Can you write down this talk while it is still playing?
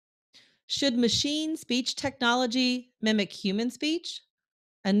Should machine speech technology mimic human speech?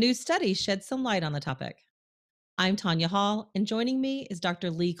 A new study sheds some light on the topic. I'm Tonya Hall, and joining me is Dr.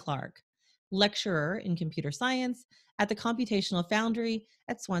 Leigh Clark, lecturer in computer science at the Computational Foundry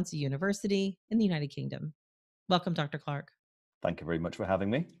at Swansea University in the United Kingdom. Welcome, Dr. Clark. Thank you very much for having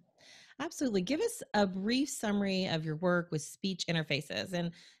me. Absolutely. Give us a brief summary of your work with speech interfaces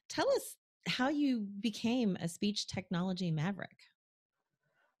and tell us how you became a speech technology maverick.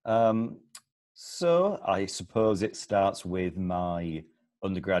 Um, so I suppose it starts with my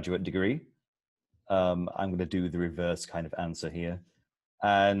undergraduate degree. I'm going to do the reverse kind of answer here.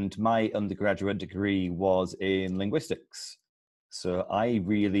 And my undergraduate degree was in linguistics. So I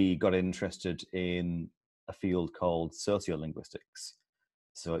really got interested in a field called sociolinguistics.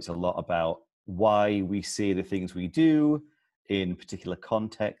 So it's a lot about why we say the things we do in particular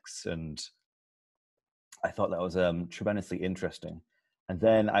contexts, and I thought that was tremendously interesting. And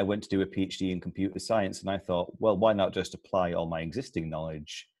then I went to do a PhD in computer science, and I thought, well, why not just apply all my existing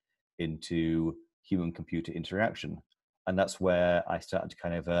knowledge into human-computer interaction? And that's where I started to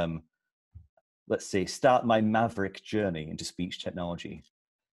kind of, let's say, start my maverick journey into speech technology.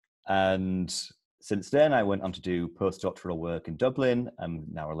 And since then, I went on to do postdoctoral work in Dublin. I'm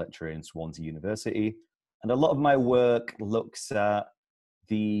now a lecturer in Swansea University. And a lot of my work looks at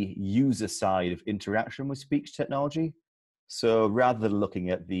the user side of interaction with speech technology. So rather than looking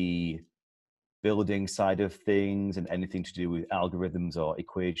at the building side of things and anything to do with algorithms or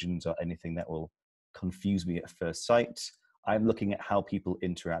equations or anything that will confuse me at first sight, I'm looking at how people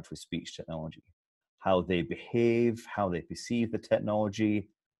interact with speech technology, how they behave, how they perceive the technology,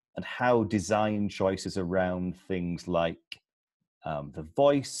 and how design choices around things like the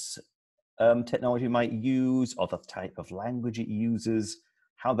voice technology might use or the type of language it uses,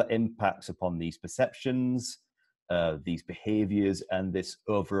 how that impacts upon these perceptions, these behaviors, and this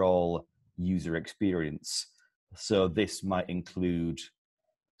overall user experience. So this might include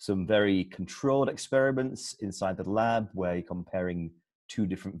some very controlled experiments inside the lab where you're comparing two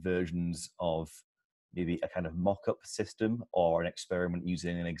different versions of maybe a kind of mock-up system or an experiment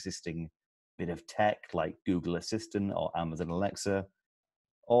using an existing bit of tech like Google Assistant or Amazon Alexa.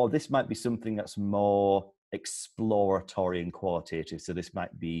 Or this might be something that's more exploratory and qualitative. So this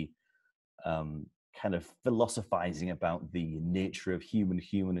might be kind of philosophizing about the nature of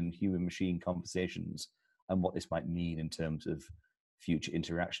human-human and human-machine conversations and what this might mean in terms of future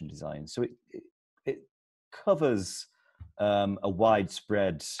interaction design. So it covers a wide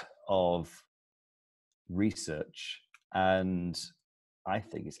spread of research, and I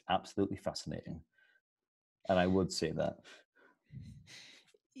think it's absolutely fascinating. And I would say that.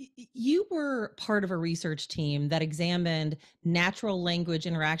 You were part of a research team that examined natural language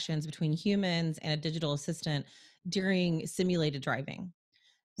interactions between humans and a digital assistant during simulated driving.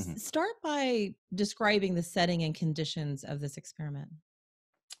 Mhm. Start by describing the setting and conditions of this experiment.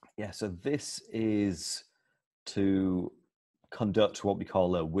 Yeah, so this is to conduct what we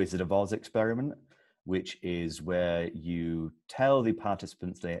call a Wizard of Oz experiment, which is where you tell the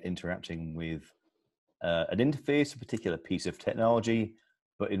participants they're interacting with an interface, a particular piece of technology,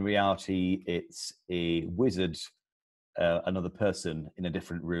 but in reality, it's a wizard, another person in a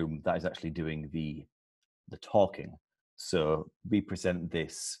different room that is actually doing the talking. So we present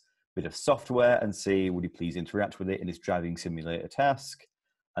this bit of software and say, would you please interact with it in this driving simulator task?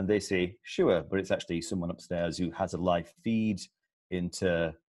 And they say, sure, but it's actually someone upstairs who has a live feed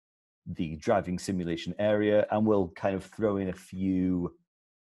into the driving simulation area, and we'll kind of throw in a few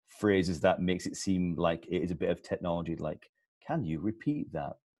phrases that makes it seem like it is a bit of technology, like, can you repeat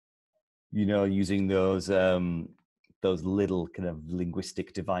that? You know, using those little kind of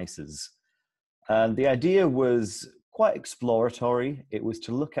linguistic devices. And the idea was quite exploratory. It was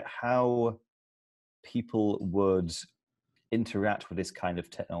to look at how people would interact with this kind of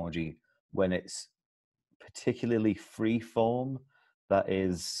technology when it's particularly free form. That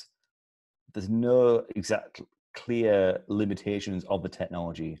is, there's no exact clear limitations of the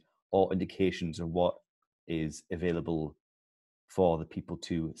technology or indications of what is available for the people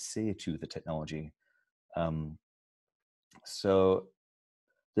to say to the technology. Um, so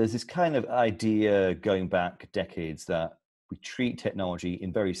there's this kind of idea going back decades that we treat technology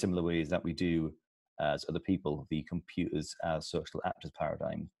in very similar ways that we do as other people, the computers as social actors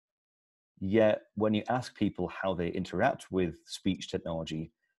paradigm. Yet when you ask people how they interact with speech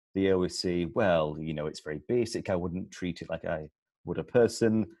technology, they always say, well, you know, it's very basic. I wouldn't treat it like I would a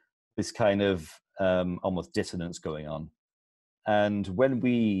person. This kind of almost dissonance going on. And when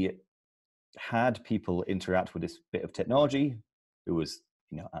we had people interact with this bit of technology, who was,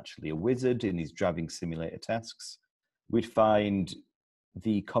 you know, actually a wizard in these driving simulator tasks, we'd find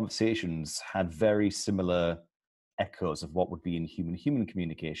the conversations had very similar echoes of what would be in human-human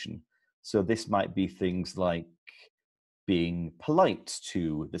communication. So this might be things like being polite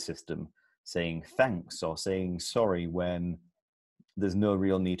to the system, saying thanks or saying sorry when there's no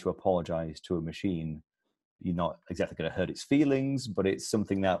real need to apologize to a machine. You're not exactly going to hurt its feelings, but it's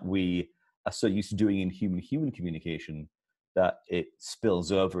something that we are so used to doing in human-human communication that it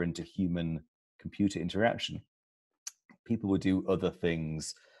spills over into human computer interaction. People would do other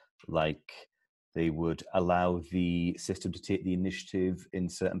things like they would allow the system to take the initiative in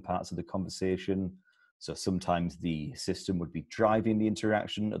certain parts of the conversation. So sometimes the system would be driving the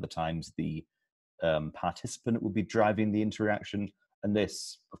interaction, other times the participant would be driving the interaction. And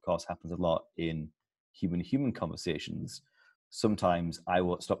this, of course, happens a lot in human-human conversations. Sometimes I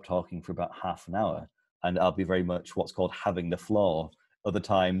won't stop talking for about half an hour, and I'll be very much what's called having the floor. Other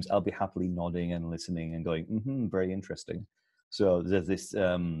times I'll be happily nodding and listening and going, very interesting. So there's this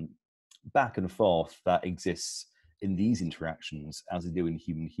back and forth that exists in these interactions as they do in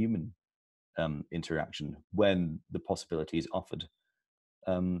human-human interaction when the possibility is offered.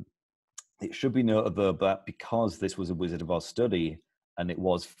 It should be noted, though, that because this was a Wizard of Oz study and it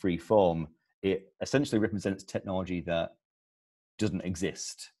was free form, it essentially represents technology that doesn't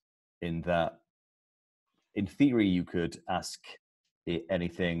exist, in that, in theory, you could ask it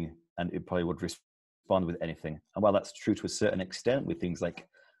anything and it probably would respond with anything. And while that's true to a certain extent with things like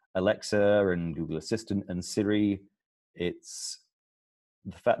Alexa and Google Assistant and Siri, it's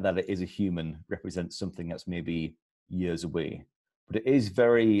the fact that it is a human represents something that's maybe years away. But it is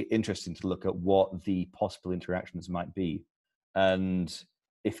very interesting to look at what the possible interactions might be. And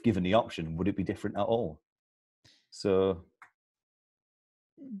if given the option, would it be different at all? So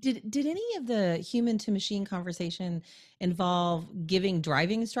Did any of the human to machine conversation involve giving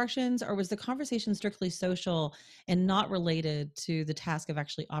driving instructions, or was the conversation strictly social and not related to the task of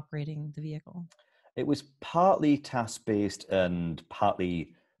actually operating the vehicle? it was partly task-based and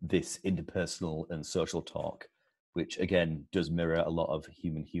partly this interpersonal and social talk, which again does mirror a lot of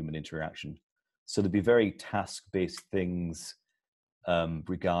human-human interaction. So there'd be very task-based things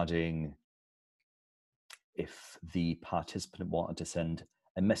regarding if the participant wanted to send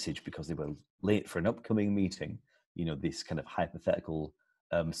a message because they were late for an upcoming meeting, this kind of hypothetical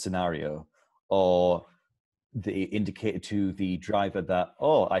scenario, or they indicated to the driver that,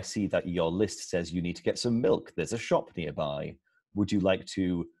 oh, I see that your list says you need to get some milk. There's a shop nearby. Would you like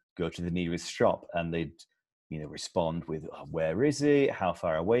to go to the nearest shop? And they'd, respond with, oh, where is it? How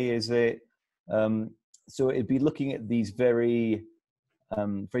far away is it? So it'd be looking at these very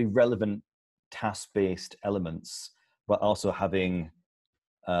relevant task-based elements, but also having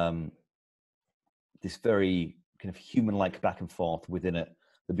this very kind of human-like back and forth within it.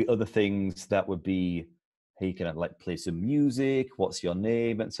 There'd be other things that would be, hey, you can like play some music, what's your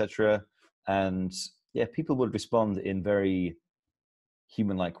name, etc. And yeah, people would respond in very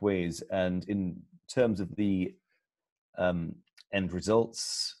human-like ways. And in terms of the end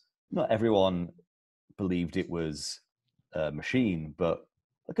results, not everyone believed it was a machine, but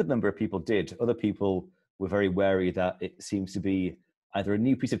a good number of people did. Other people were very wary that it seems to be either a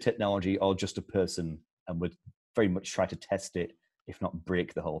new piece of technology or just a person, and would very much try to test it, if not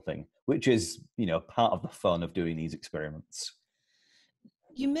break the whole thing, which is, part of the fun of doing these experiments.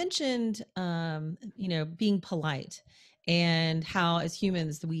 You mentioned, being polite, and how as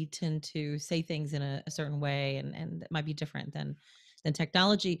humans we tend to say things in a certain way, and it might be different than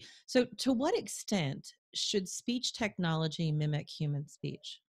technology. So, to what extent should speech technology mimic human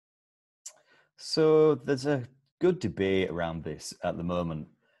speech? So there's a good debate around this at the moment,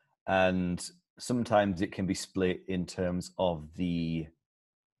 and sometimes it can be split in terms of the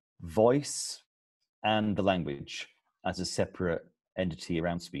voice and the language as a separate entity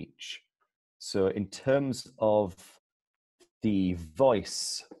around speech. So, in terms of the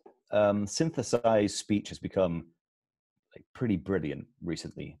voice, synthesized speech has become like pretty brilliant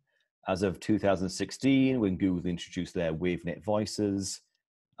recently. As of 2016, when Google introduced their WaveNet voices,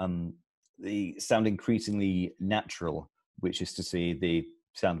 they sound increasingly natural, which is to say they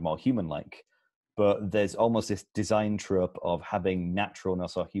sound more human-like. But there's almost this design trope of having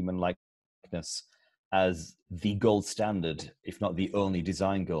naturalness or human likeness as the gold standard, if not the only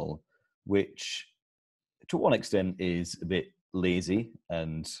design goal, which to one extent is a bit lazy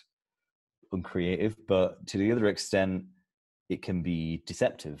and uncreative, but to the other extent, it can be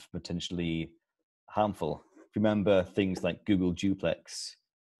deceptive, potentially harmful. If you remember things like Google Duplex,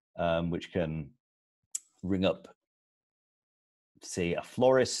 which can ring up, say, a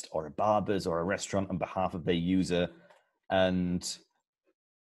florist or a barber's or a restaurant on behalf of their user and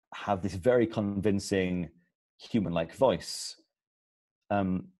have this very convincing human-like voice.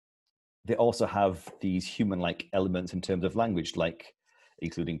 they also have these human-like elements in terms of language, like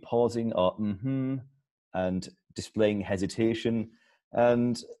including pausing or and displaying hesitation.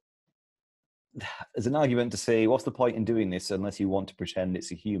 And there's an argument to say, what's the point in doing this unless you want to pretend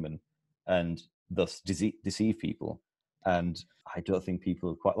it's a human and thus deceive people? And I don't think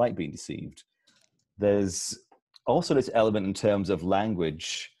people quite like being deceived. There's also this element in terms of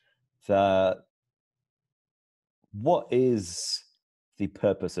language that what is the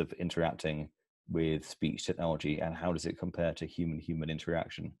purpose of interacting with speech technology and how does it compare to human-human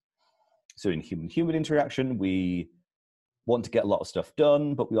interaction? So in human-human interaction, we want to get a lot of stuff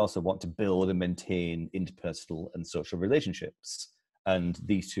done, but we also want to build and maintain interpersonal and social relationships. And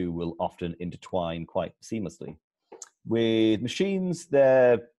these two will often intertwine quite seamlessly. With machines,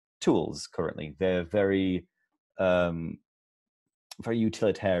 they're tools currently. They're very, very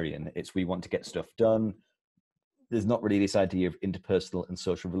utilitarian. It's we want to get stuff done. There's not really this idea of interpersonal and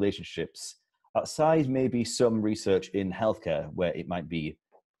social relationships. Outside maybe some research in healthcare where it might be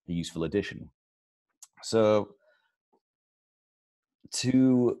a useful addition. So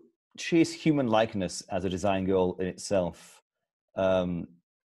to chase human likeness as a design goal in itself,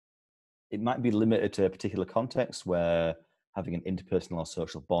 it might be limited to a particular context where having an interpersonal or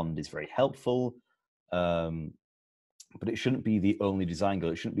social bond is very helpful, but it shouldn't be the only design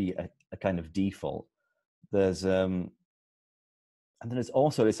goal. It shouldn't be a kind of default. There's and then there's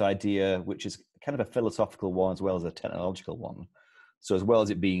also this idea, which is kind of a philosophical one as well as a technological one. So as well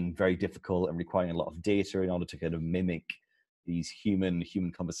as it being very difficult and requiring a lot of data in order to kind of mimic these human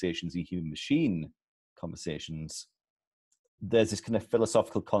conversations and human machine conversations, there's this kind of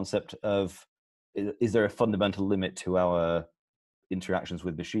philosophical concept of, is there a fundamental limit to our interactions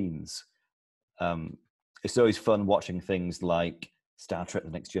with machines? It's always fun watching things like Star Trek: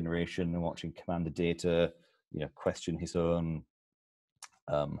 The Next Generation and watching Commander Data, question his own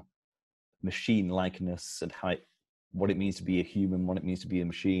machine likeness and what it means to be a human, what it means to be a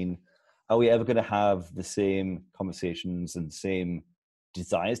machine. Are we ever going to have the same conversations and the same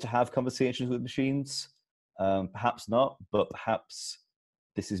desires to have conversations with machines? Perhaps not, but perhaps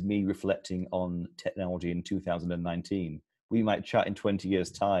this is me reflecting on technology in 2019. We might chat in 20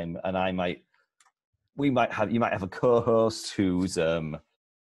 years' time, and you might have a co-host who's a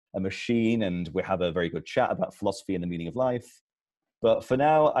machine, and we have a very good chat about philosophy and the meaning of life. But for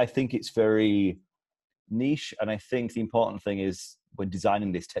now, I think it's very niche, and I think the important thing is when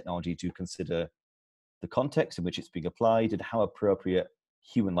designing this technology to consider the context in which it's being applied and how appropriate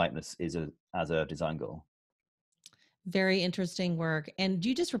human likeness is as a design goal. Very interesting work. And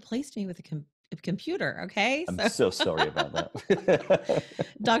you just replaced me with a computer. Okay. I'm so sorry about that.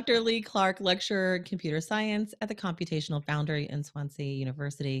 Dr. Leigh Clark, lecturer in computer science at the Computational Foundry in Swansea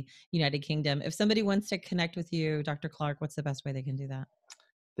University, United Kingdom. If somebody wants to connect with you, Dr. Clark, what's the best way they can do that?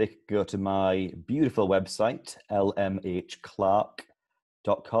 They could go to my beautiful website,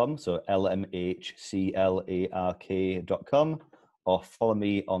 lmhclark.com, so lmhclark.com, or follow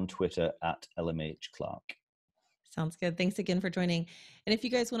me on Twitter at lmhclark. Sounds good. Thanks again for joining. And if you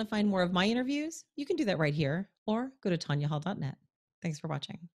guys want to find more of my interviews, you can do that right here or go to tonyahall.net. Thanks for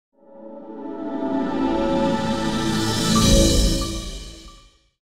watching.